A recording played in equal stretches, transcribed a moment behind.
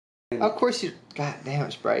Of course you. God damn,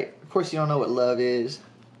 Sprite. Of course you don't know what love is.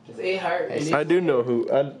 It hurt. I do know who.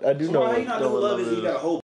 I do know. Why you not know what love is? You got a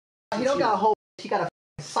whole. He don't got a whole. He got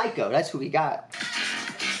a psycho. That's who he got.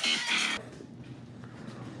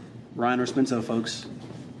 Ryan Respinto, folks.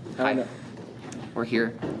 Hi. We're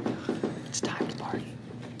here. It's time to party.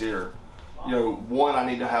 Dear, you know, one, I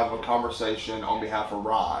need to have a conversation on behalf of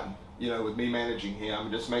Ryan. You know, with me managing him,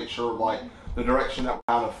 and just make sure like the direction that we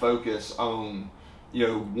kind of focus on. You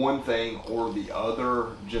know, one thing or the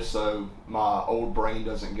other, just so my old brain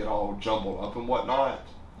doesn't get all jumbled up and whatnot.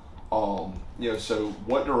 You know, so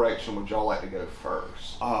what direction would y'all like to go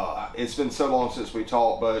first? It's been so long since we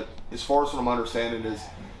talked, but as far as what I'm understanding is,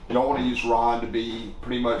 y'all want to use Ryan to be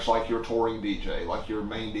pretty much like your touring DJ, like your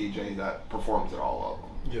main DJ that performs at all of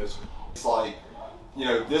them. Yes. It's like, you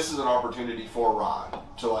know, this is an opportunity for Ryan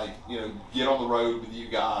to like, you know, get on the road with you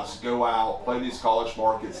guys, go out, play these college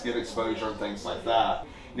markets, get exposure and things like that.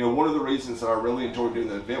 You know, one of the reasons that I really enjoyed doing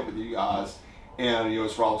the event with you guys, and you know,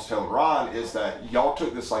 as I was telling Ryan, is that y'all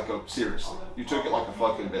took this like seriously. You took it like a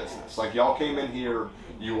fucking business. Like y'all came in here,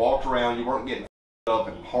 you walked around, you weren't getting up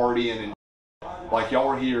and partying, and like y'all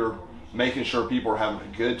were here making sure people are having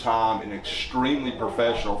a good time and extremely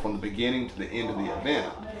professional from the beginning to the end of the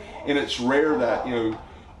event. And it's rare that, you know,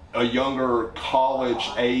 a younger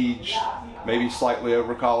college age, maybe slightly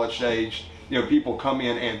over college age, you know, people come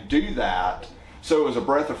in and do that. So it was a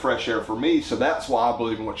breath of fresh air for me. So that's why I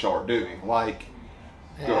believe in what y'all are doing. Like,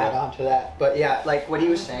 add on to that. But yeah, like what he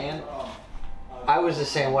was saying, I was the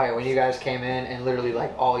same way when you guys came in and literally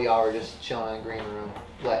like all y'all were just chilling in the green room,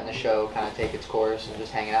 letting the show kind of take its course and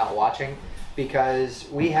just hanging out and watching. Because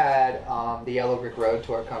we had the Yellow Brick Road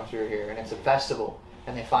tour come through here, and it's a festival.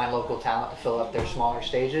 And they find local talent to fill up their smaller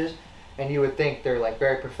stages, and you would think they're like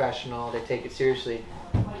very professional, they take it seriously.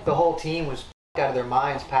 The whole team was out of their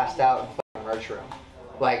minds, passed out in the fucking merch room.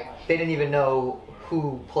 Like they didn't even know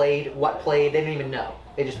who played, what played, they didn't even know.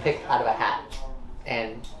 They just picked out of a hat,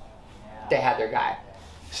 and they had their guy.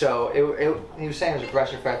 So he was saying it was a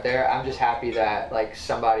breath of fresh air. I'm just happy that like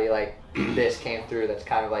somebody like this came through. That's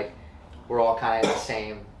kind of like we're all kind of in the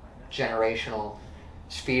same generational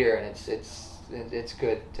sphere, and it's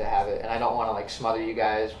good to have it. And I don't want to like smother you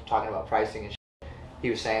guys talking about pricing and shit. He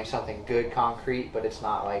was saying something good, concrete, but it's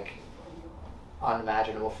not like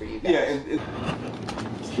unimaginable for you guys. yeah,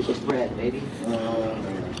 Keep it bread, baby.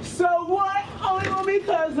 So what? Only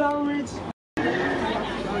because I'm rich.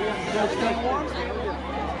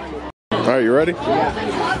 All right, you ready?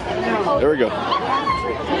 Yeah. There we go.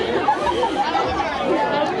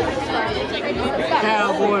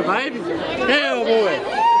 Cowboy, baby. Cowboy.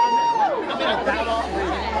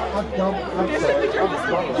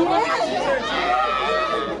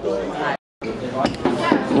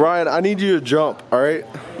 Ryan, I need you to jump, all right?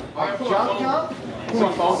 Jump?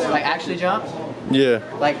 Like actually jump? Yeah.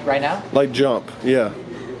 Like right now? Like jump, yeah.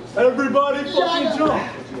 Everybody fucking jump.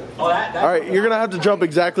 All right, you're gonna have to jump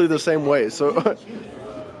exactly the same way. So,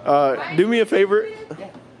 do me a favor. Yeah.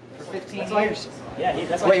 For 15 years. Yeah,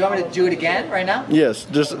 that's wait, you want me to do it again right now? Yes,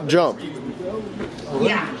 just jump.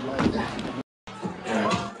 Yeah.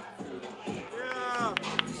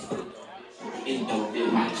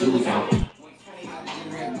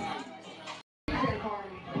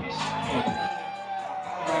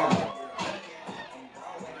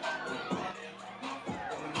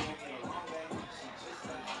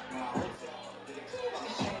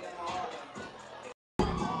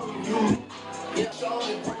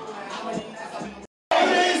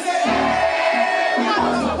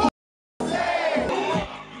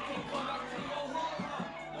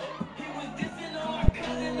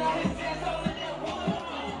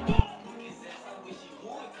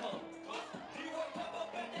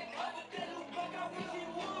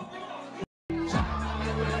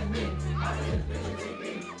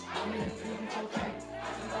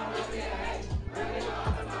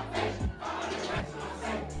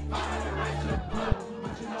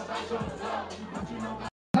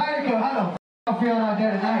 How the feeling out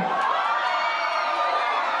there tonight?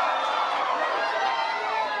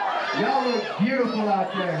 Y'all look beautiful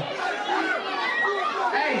out there.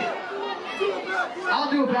 Hey, I'll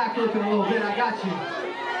do a backflip in a little bit, I got you.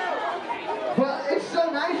 But it's so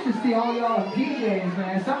nice to see all y'all DJs,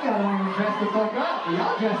 man. Some of y'all don't even dress the fuck up, but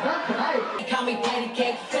y'all dressed up tonight. They call me patty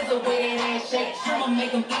cake, cause the way that ass shake. I'ma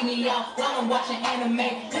make them eat me out while I'm watching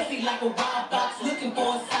anime. Pussy like a wild fox, looking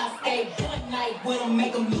for a soft skate. One night with them,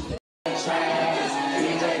 make them lose the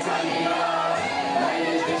DJ turn me on,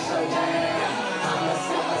 ladies get so jam. I'm a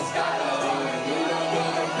silver scholar, you don't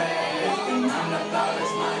need a fan. I'm the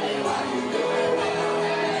flawless money while you do it with no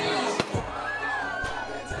hands.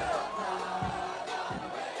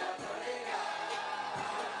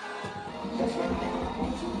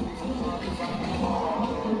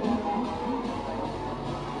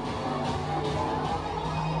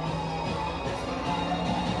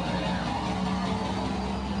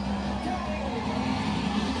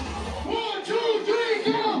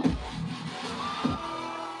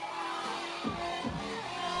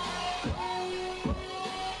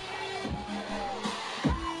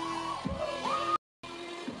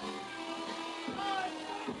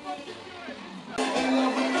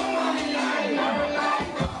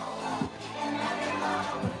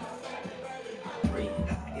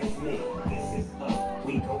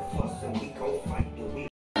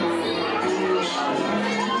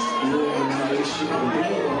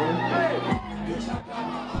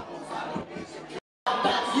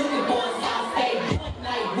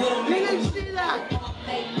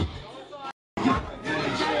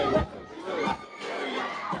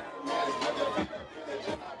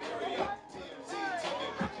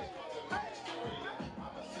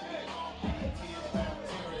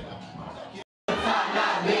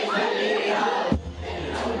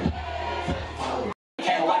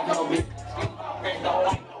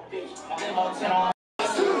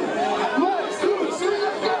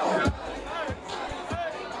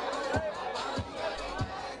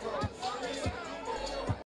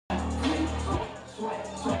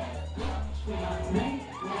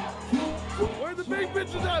 Where the big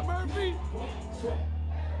bitches at, Murphy?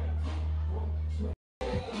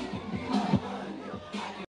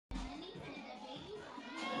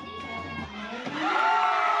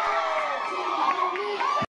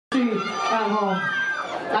 At home.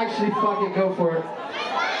 Actually, fucking go for it.